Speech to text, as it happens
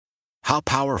How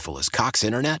powerful is Cox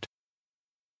Internet?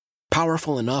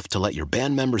 Powerful enough to let your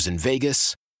band members in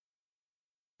Vegas,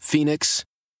 Phoenix,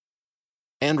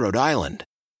 and Rhode Island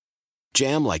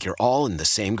jam like you're all in the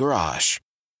same garage.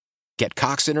 Get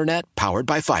Cox Internet powered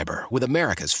by fiber with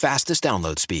America's fastest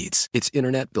download speeds. It's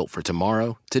internet built for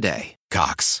tomorrow, today.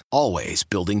 Cox, always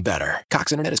building better.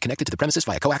 Cox Internet is connected to the premises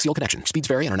via coaxial connection. Speeds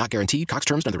vary and are not guaranteed. Cox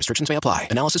terms and other restrictions may apply.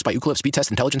 Analysis by Ookla Speed Test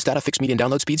Intelligence Data. Fixed median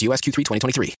download speeds. US Q3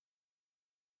 2023.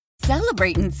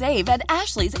 Celebrate and save at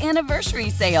Ashley's Anniversary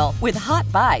Sale. With Hot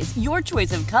Buys, your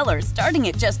choice of colors starting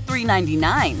at just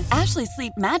 $3.99. Ashley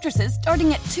Sleep mattresses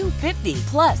starting at $2.50.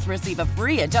 Plus, receive a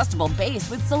free adjustable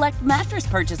base with select mattress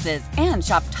purchases. And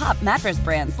shop top mattress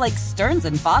brands like Stearns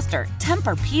 & Foster,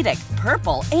 Tempur-Pedic,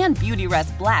 Purple, and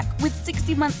Beautyrest Black with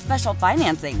 60-month special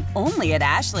financing. Only at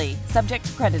Ashley. Subject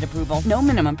to credit approval. No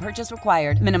minimum purchase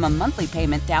required. Minimum monthly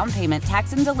payment, down payment,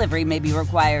 tax, and delivery may be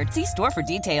required. See store for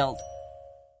details.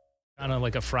 On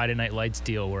like a Friday Night Lights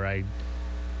deal where I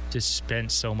just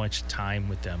spent so much time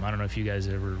with them. I don't know if you guys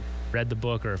ever read the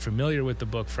book or are familiar with the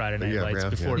book Friday Night Lights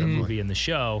before the movie and the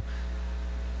show.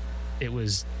 It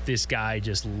was this guy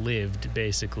just lived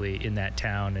basically in that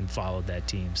town and followed that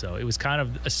team. So it was kind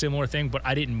of a similar thing, but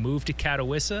I didn't move to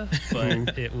Catawissa,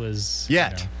 but it was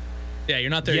yet. You know, yeah, you're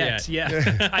not there yet.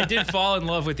 Yeah. I did fall in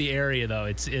love with the area though.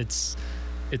 It's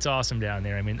awesome down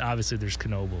there. I mean, obviously there's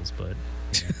Knoebels, but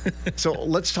So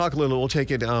let's talk a little. We'll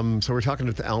take it. So we're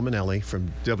talking to Al Monelli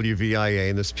from Wvia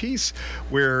in this piece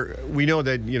where we know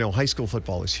that, high school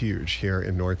football is huge here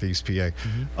in Northeast PA.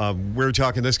 Mm-hmm. We're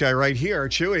talking this guy right here,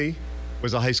 Chewy,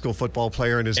 was a high school football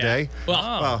player in his day.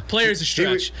 Well, player's a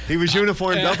stretch. He was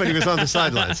uniformed up and he was on the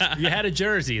sidelines. You had a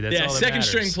jersey. That's all that second matters.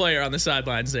 String player on the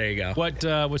sidelines. There you go.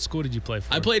 What school did you play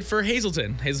for? I played for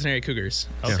Hazleton area Cougars.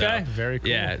 Okay, So, very cool.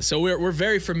 Yeah, so we're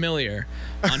very familiar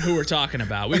on who we're talking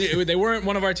about. They weren't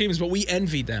one of our teams, but we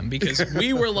envied them because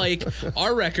we were like,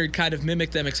 our record kind of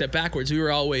mimicked them except backwards. We were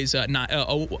always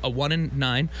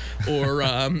 1-9 or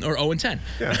 0-10.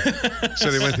 Yeah.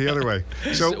 So they went the other way.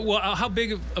 So how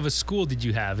big of a school did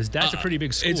you have? That's a pretty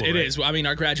big school. It is. I mean,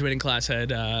 our graduating class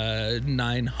had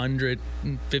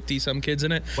 950 some kids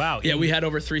in it. Wow. Yeah, we had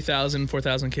over 3,000,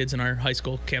 4,000 kids in our high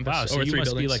school campus. Wow. So over you three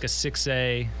must buildings. be like a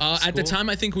 6A. At the time,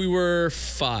 I think we were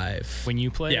 5. When you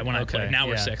played? Yeah, when I played. Now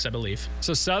we're 6, I believe.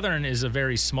 So Southern is a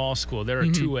very small school. They're a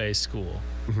 2A school.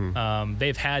 Mm-hmm.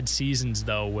 They've had seasons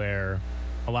though where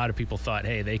a lot of people thought,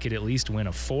 hey, they could at least win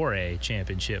a 4A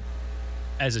championship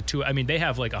as a 2. I mean, they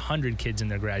have like 100 kids in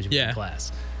their graduating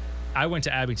class. I went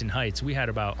to Abington Heights. We had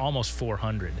about almost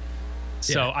 400.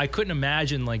 So I couldn't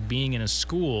imagine like being in a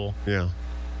school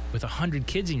with 100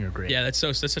 kids in your grade. Yeah, that's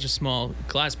such a small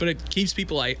class, but it keeps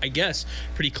people, I guess,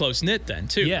 pretty close knit then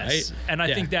too. Yes, right? And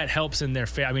I think that helps in their.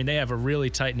 I mean, they have a really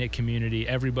tight knit community.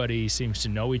 Everybody seems to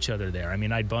know each other there. I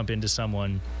mean, I'd bump into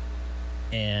someone,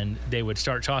 and they would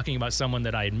start talking about someone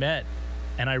that I had met.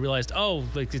 And I realized,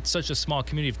 like it's such a small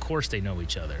community. Of course, they know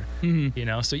each other.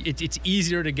 Mm-hmm. So it's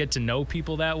easier to get to know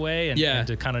people that way, and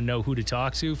to kind of know who to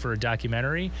talk to for a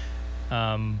documentary.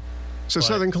 So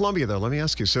Southern Columbia, though, let me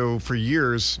ask you. So for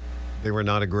years, they were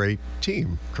not a great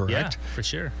team, correct? Yeah, for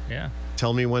sure. Yeah.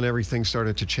 Tell me when everything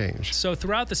started to change. So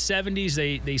throughout the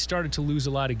 70s, they started to lose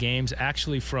a lot of games.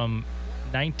 Actually, from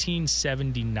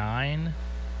 1979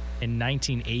 and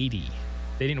 1980.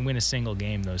 They didn't win a single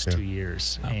game those 2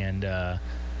 years. Oh. And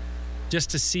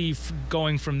just to see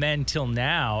going from then till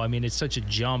now, I mean, it's such a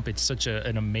jump. It's such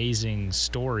an amazing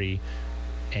story.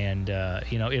 And,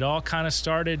 it all kind of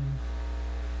started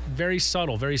very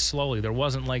subtle, very slowly. There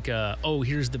wasn't like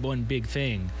here's the one big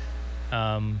thing.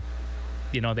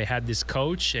 They had this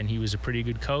coach, and he was a pretty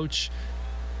good coach.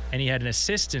 And he had an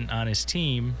assistant on his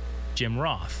team, Jim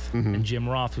Roth. Mm-hmm. And Jim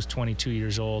Roth was 22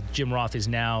 years old. Jim Roth is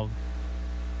now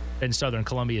been Southern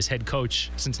Columbia's head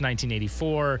coach since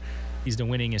 1984. He's the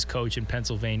winningest coach in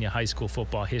Pennsylvania high school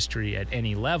football history at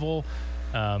any level.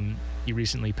 He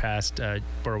recently passed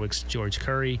Berwick's George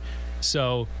Curry.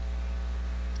 So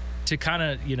to kind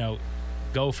of,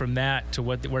 go from that to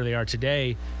where they are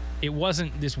today, it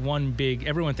wasn't this one big,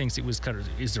 everyone thinks it was kind of,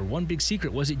 is there one big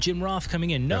secret? Was it Jim Roth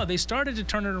coming in? No, they started to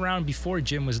turn it around before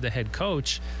Jim was the head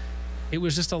coach. It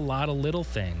was just a lot of little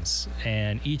things.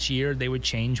 And each year they would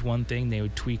change one thing. They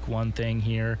would tweak one thing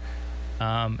here.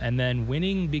 And then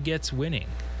winning begets winning.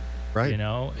 Right.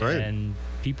 Right. And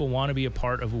people want to be a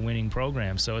part of a winning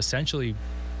program. So essentially,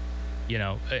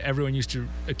 everyone used to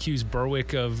accuse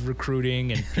Berwick of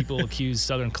recruiting, and people accuse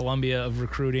Southern Columbia of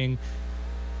recruiting.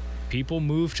 People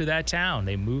moved to that town.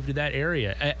 They moved to that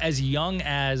area as young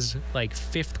as like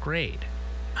 5th grade.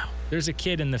 There's a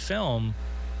kid in the film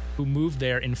who moved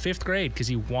there in 5th grade because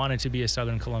he wanted to be a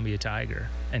Southern Columbia Tiger,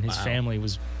 and his family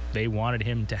was they wanted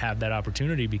him to have that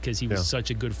opportunity because he was such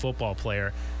a good football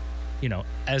player,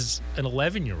 as an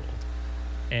 11-year-old.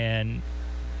 And,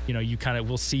 you kind of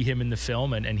will see him in the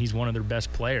film, and he's one of their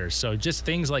best players. So just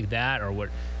things like that are what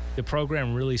the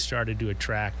program really started to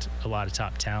attract a lot of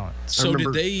top talent. So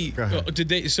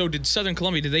did Southern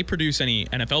Columbia, did they produce any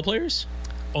NFL players?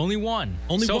 Only one.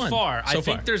 So far. I far.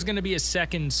 think there's going to be a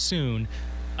second soon.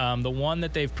 The one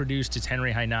that they've produced is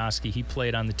Henry Hynoski. He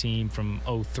played on the team from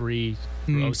 03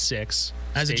 through 06.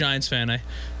 As a Giants fan,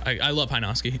 I love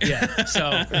Hynoski. Yeah,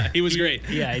 so he was great.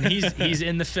 Yeah, and he's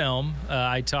in the film.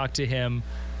 I talked to him,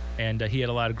 and he had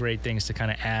a lot of great things to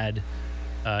kind of add.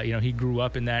 He grew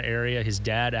up in that area. His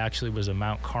dad actually was a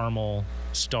Mount Carmel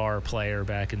star player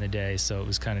back in the day, so it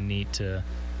was kind of neat to,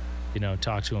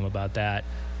 talk to him about that.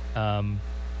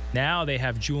 Now they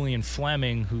have Julian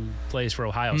Fleming, who plays for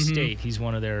Ohio State. He's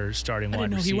one of their starting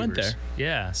wide receivers. He went there.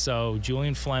 Yeah, so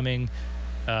Julian Fleming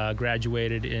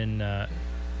graduated in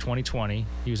 2020.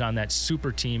 He was on that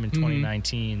super team in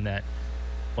 2019 that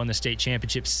won the state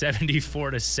championship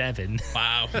 74-7.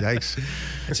 Wow. Yikes.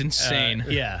 That's insane.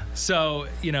 Yeah. So,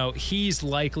 he's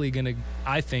likely going to,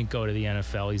 I think, go to the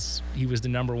NFL. He was the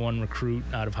number 1 recruit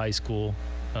out of high school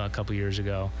a couple years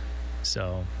ago.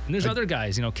 So, and there's other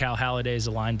guys. Cal Halliday is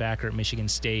a linebacker at Michigan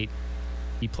State.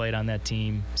 He played on that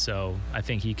team. So I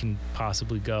think he can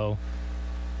possibly go.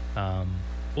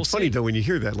 It's funny, though, when you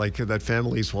hear that, like that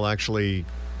families will actually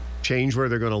change where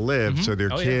they're going to live so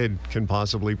their kid can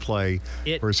possibly play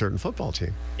for a certain football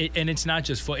team. And it's not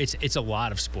just it's a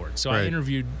lot of sports. So I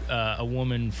interviewed a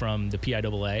woman from the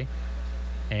PIAA,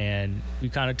 and we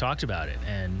kind of talked about it.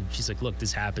 And she's like, look,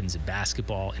 this happens in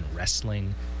basketball and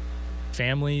wrestling.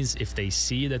 Families, if they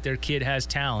see that their kid has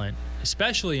talent,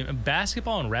 especially in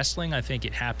basketball and wrestling, I think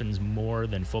it happens more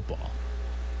than football.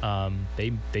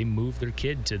 They move their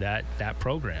kid to that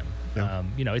program. Yeah.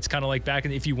 It's kind of like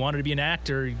if you wanted to be an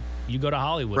actor, you go to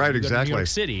Hollywood. Right, you go exactly. to New York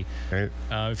City. Right.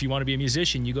 If you want to be a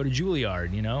musician, you go to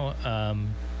Juilliard,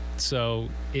 So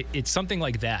it's something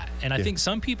like that. And I think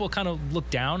some people kind of look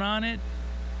down on it.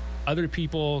 Other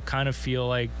people kind of feel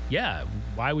like,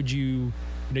 why would you...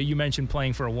 you mentioned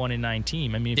playing for a 1-9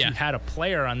 team. I mean, if you had a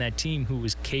player on that team who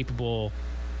was capable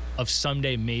of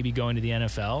someday maybe going to the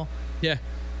NFL,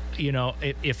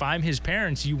 if I'm his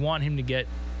parents, you want him to get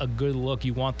a good look.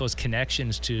 You want those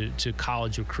connections to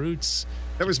college recruits.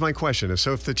 That was my question.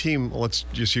 So if the team, let's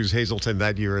just use Hazleton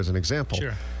that year as an example.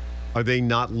 Sure. Are they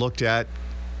not looked at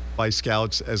by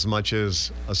scouts as much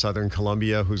as a Southern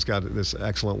Columbia who's got this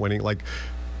excellent winning? Like,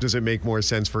 does it make more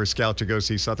sense for a scout to go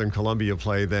see Southern Columbia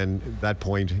play than at that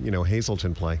point,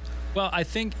 Hazleton play? Well, I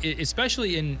think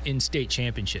especially in state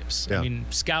championships. Yeah. I mean,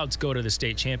 scouts go to the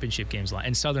state championship games a lot,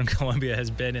 and Southern Columbia has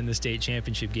been in the state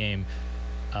championship game,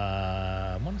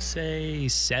 I want to say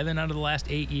 7 out of the last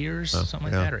 8 years, something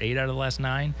like that, or 8 out of the last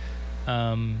 9.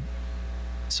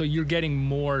 So you're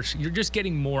just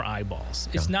getting more eyeballs.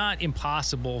 It's not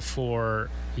impossible for,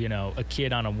 a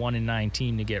kid on a 1-9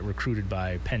 team to get recruited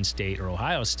by Penn State or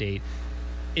Ohio State.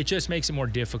 It just makes it more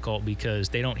difficult because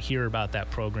they don't hear about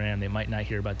that program. They might not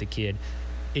hear about the kid.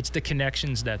 It's the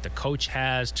connections that the coach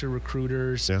has to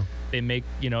recruiters. Yeah. They make,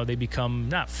 they become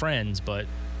not friends, but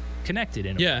connected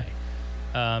in a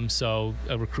way. So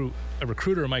a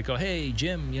recruiter might go, hey,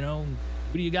 Jim,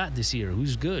 what do you got this year?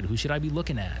 Who's good? Who should I be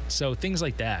looking at? So things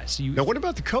like that. So now, what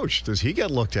about the coach? Does he get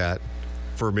looked at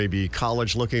for maybe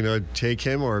college looking to take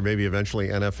him, or maybe eventually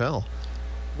NFL?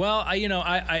 Well,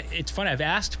 it's funny. I've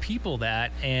asked people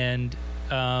that, and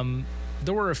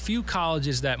there were a few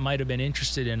colleges that might have been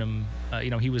interested in him.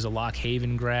 He was a Lock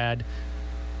Haven grad,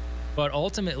 but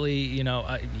ultimately,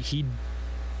 he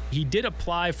did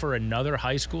apply for another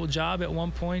high school job at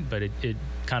one point, but it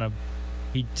kind of.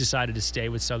 He decided to stay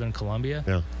with Southern Columbia.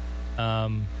 Yeah.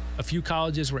 A few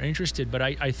colleges were interested, but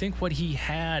I think what he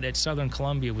had at Southern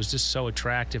Columbia was just so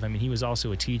attractive. I mean, he was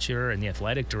also a teacher and the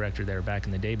athletic director there back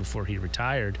in the day before he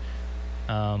retired.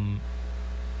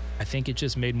 I think it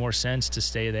just made more sense to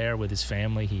stay there with his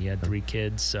family. He had 3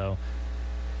 kids, so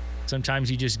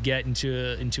sometimes you just get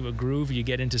into a groove. You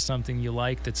get into something you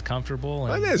like that's comfortable.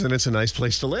 And it is, and it's a nice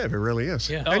place to live. It really is.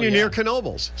 Yeah. And you're near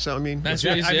Knoebels. So, I mean. That's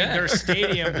right. Their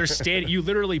stadium, you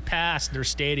literally pass their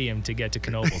stadium to get to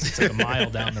Knoebels. It's like a mile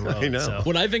down the road. I know. So.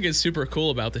 What I think is super cool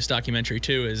about this documentary,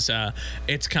 too, is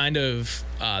it's kind of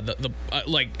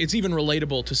like it's even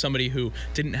relatable to somebody who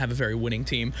didn't have a very winning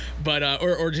team, but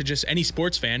or to just any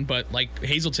sports fan. But like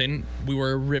Hazleton, we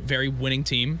were a very winning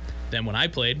team. Then when I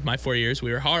played my 4 years,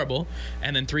 we were horrible.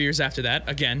 And then 3 years after that,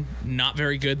 again, not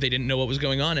very good. They didn't know what was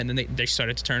going on. And then they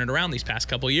started to turn it around these past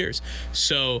couple of years.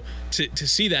 So to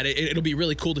see that, it'll be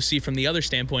really cool to see from the other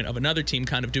standpoint of another team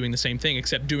kind of doing the same thing,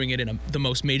 except doing it in the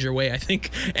most major way I think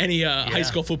any high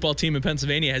school football team in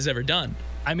Pennsylvania has ever done.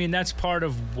 I mean, that's part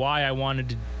of why I wanted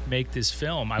to make this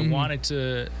film. I wanted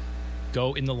to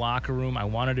go in the locker room. I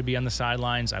wanted to be on the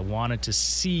sidelines. I wanted to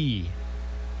see,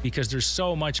 because there's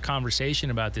so much conversation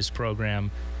about this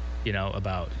program,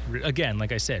 about, again,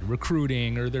 like I said,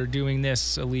 recruiting, or they're doing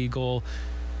this illegal,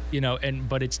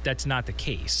 but that's not the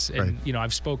case. And, right.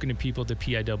 I've spoken to people at the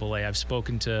PIAA. I've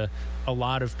spoken to a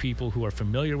lot of people who are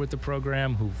familiar with the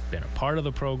program, who've been a part of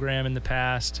the program in the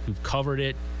past, who've covered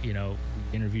it. We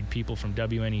interviewed people from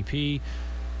WNEP,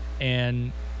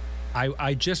 and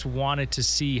I just wanted to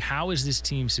see, how is this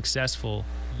team successful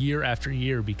year after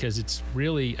year, because it's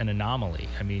really an anomaly.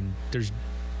 I mean, there's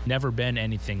never been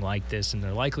anything like this, and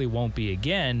there likely won't be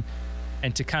again.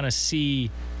 And to kind of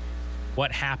see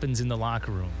what happens in the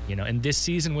locker room, and this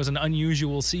season was an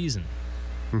unusual season.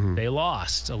 Mm-hmm. They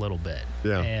lost a little bit,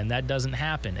 and that doesn't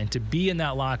happen. And to be in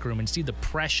that locker room and see the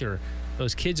pressure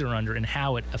those kids are under and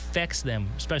how it affects them,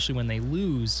 especially when they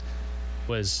lose,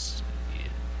 was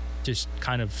just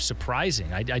kind of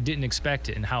surprising. I didn't expect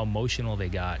it, and how emotional they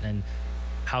got, and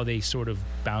how they sort of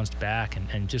bounced back,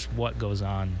 and just what goes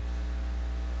on.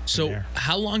 So there.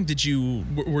 How long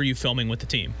were you filming with the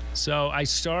team? So I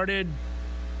started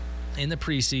in the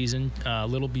preseason, a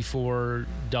little before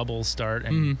doubles start,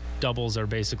 and doubles are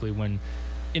basically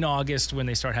in August, when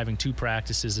they start having 2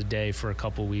 practices a day for a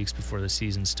couple weeks before the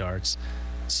season starts.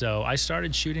 So I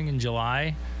started shooting in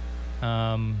July,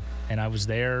 and I was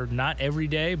there not every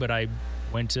day, but I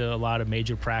went to a lot of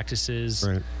major practices.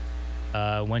 Right.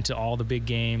 Went to all the big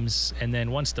games, and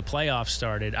then once the playoffs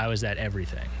started, I was at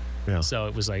everything. Yeah. So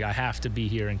it was like, I have to be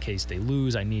here in case they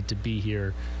lose. I need to be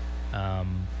here.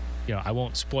 I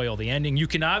won't spoil the ending. You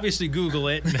can obviously Google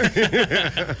it.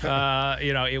 It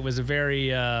was a very,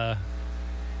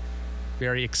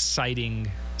 very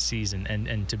exciting season,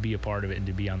 and to be a part of it and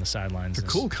to be on the sidelines. It's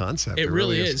a cool concept. It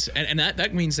really is. And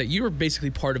that means that you were basically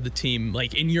part of the team,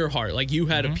 like in your heart. Like you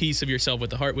had a piece of yourself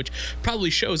with the heart, which probably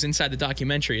shows inside the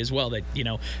documentary as well, that,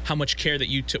 how much care that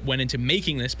you went into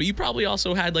making this, but you probably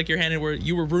also had like your hand in where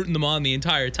you were rooting them on the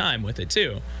entire time with it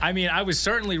too. I mean, I was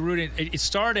certainly rooting. It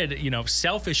started,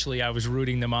 selfishly, I was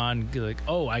rooting them on, like,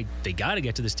 they got to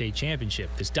get to the state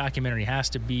championship. This documentary has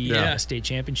to be a state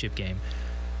championship game.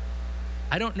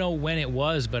 I don't know when it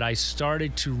was, but I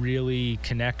started to really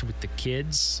connect with the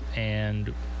kids,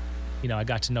 and, I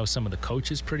got to know some of the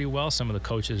coaches pretty well. Some of the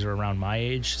coaches are around my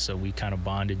age, so we kind of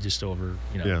bonded just over,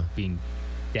 being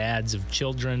dads of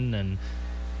children and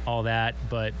all that.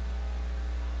 But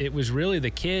it was really the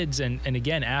kids, and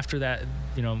again, after that,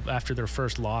 after their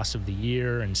first loss of the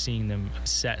year, and seeing them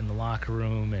upset in the locker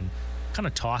room and kind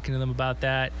of talking to them about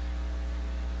that,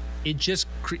 it just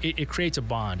it creates a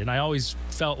bond. And I always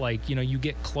felt like, you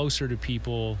get closer to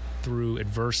people through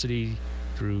adversity,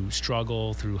 through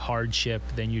struggle, through hardship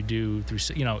than you do through,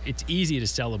 it's easy to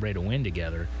celebrate a win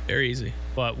together. Very easy.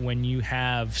 But when you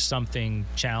have something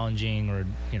challenging, or,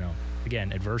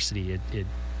 again, adversity,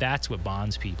 that's what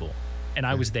bonds people. And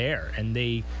I was there, and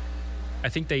I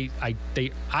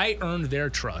earned their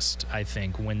trust, I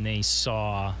think, when they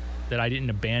saw that I didn't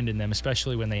abandon them,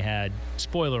 especially when they had,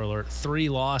 spoiler alert, 3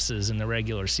 losses in the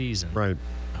regular season. Right.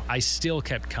 I still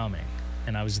kept coming,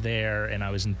 and I was there, and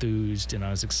I was enthused, and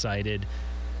I was excited.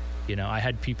 I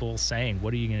had people saying,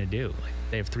 what are you going to do? Like,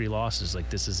 they have 3 losses. Like,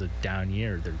 this is a down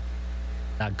year. They're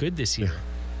not good this year. Yeah.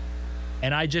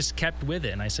 And I just kept with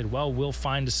it, and I said, well, we'll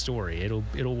find a story.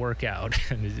 It'll work out.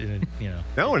 and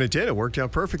No, and it did. It worked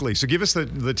out perfectly. So give us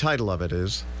the title of it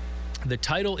is? The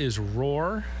title is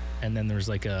Roar. And then there's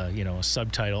like a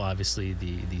subtitle, obviously,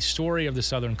 the story of the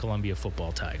Southern Columbia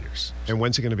Football Tigers. And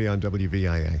when's it going to be on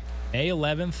WVIA? May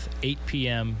 11th, 8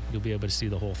 p.m. You'll be able to see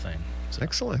the whole thing. So.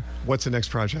 Excellent. What's the next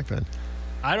project then?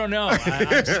 I don't know.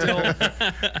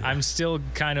 I'm still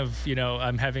kind of,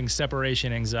 I'm having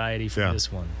separation anxiety from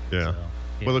this one. Yeah. So,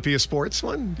 Will it be a sports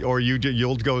one, or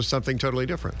you'll go something totally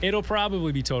different? It'll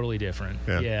probably be totally different.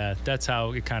 Yeah, that's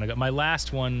how it kind of got. My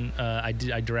last one, I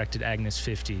directed Agnes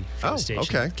 50 for the station.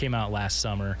 Okay. It came out last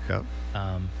summer. Yeah.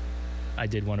 I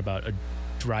did one about a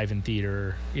drive-in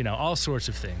theater, all sorts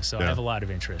of things. So I have a lot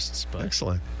of interests. But.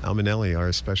 Excellent. Al Monelli,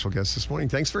 our special guest this morning.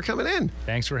 Thanks for coming in.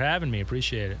 Thanks for having me.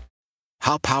 Appreciate it.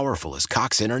 How powerful is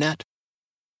Cox Internet?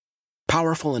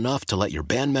 Powerful enough to let your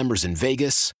band members in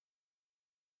Vegas,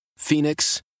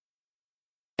 Phoenix,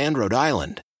 and Rhode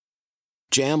Island.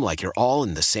 Jam like you're all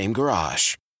in the same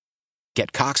garage.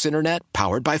 Get Cox Internet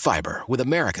powered by fiber with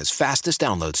America's fastest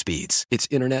download speeds. It's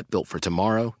internet built for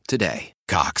tomorrow, today.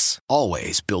 Cox,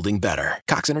 always building better.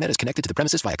 Cox Internet is connected to the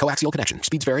premises via coaxial connection.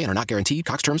 Speeds vary and are not guaranteed.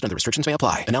 Cox terms and other restrictions may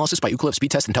apply. Analysis by Ookla of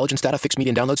Speed Test Intelligence Data. Fixed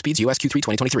median download speeds. US Q3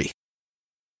 2023.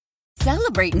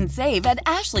 Celebrate and save at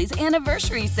Ashley's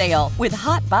Anniversary Sale. With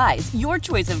Hot Buys, your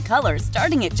choice of colors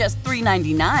starting at just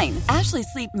 $3.99. Ashley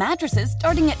Sleep mattresses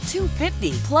starting at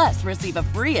 $2.50. Plus, receive a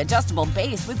free adjustable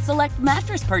base with select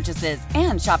mattress purchases.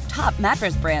 And shop top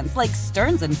mattress brands like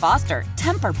Stearns & Foster,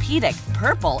 Tempur-Pedic,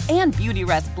 Purple, and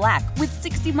Beautyrest Black with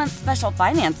 60-month special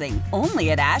financing.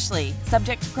 Only at Ashley.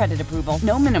 Subject to credit approval.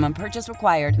 No minimum purchase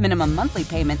required. Minimum monthly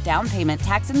payment, down payment,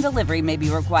 tax, and delivery may be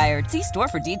required. See store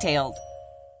for details.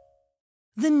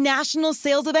 The national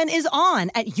sales event is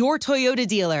on at your Toyota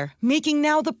dealer, making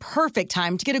now the perfect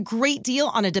time to get a great deal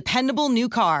on a dependable new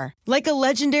car. Like a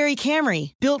legendary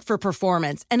Camry, built for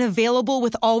performance and available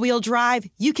with all-wheel drive,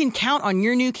 you can count on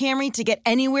your new Camry to get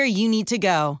anywhere you need to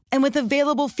go. And with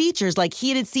available features like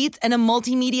heated seats and a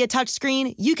multimedia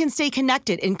touchscreen, you can stay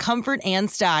connected in comfort and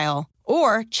style.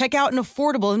 Or check out an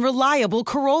affordable and reliable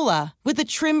Corolla with a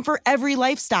trim for every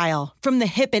lifestyle. From the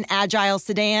hip and agile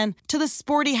sedan to the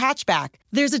sporty hatchback,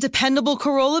 there's a dependable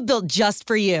Corolla built just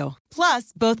for you.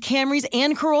 Plus, both Camrys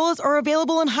and Corollas are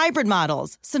available in hybrid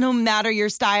models, so no matter your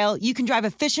style, you can drive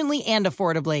efficiently and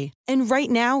affordably. And right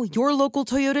now, your local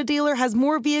Toyota dealer has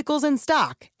more vehicles in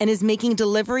stock and is making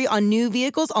delivery on new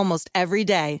vehicles almost every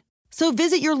day. So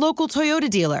visit your local Toyota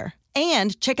dealer.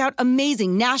 And check out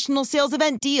amazing national sales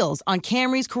event deals on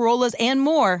Camrys, Corollas, and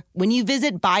more when you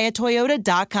visit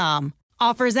buyatoyota.com.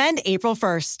 Offers end April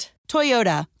 1st.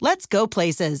 Toyota, let's go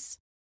places.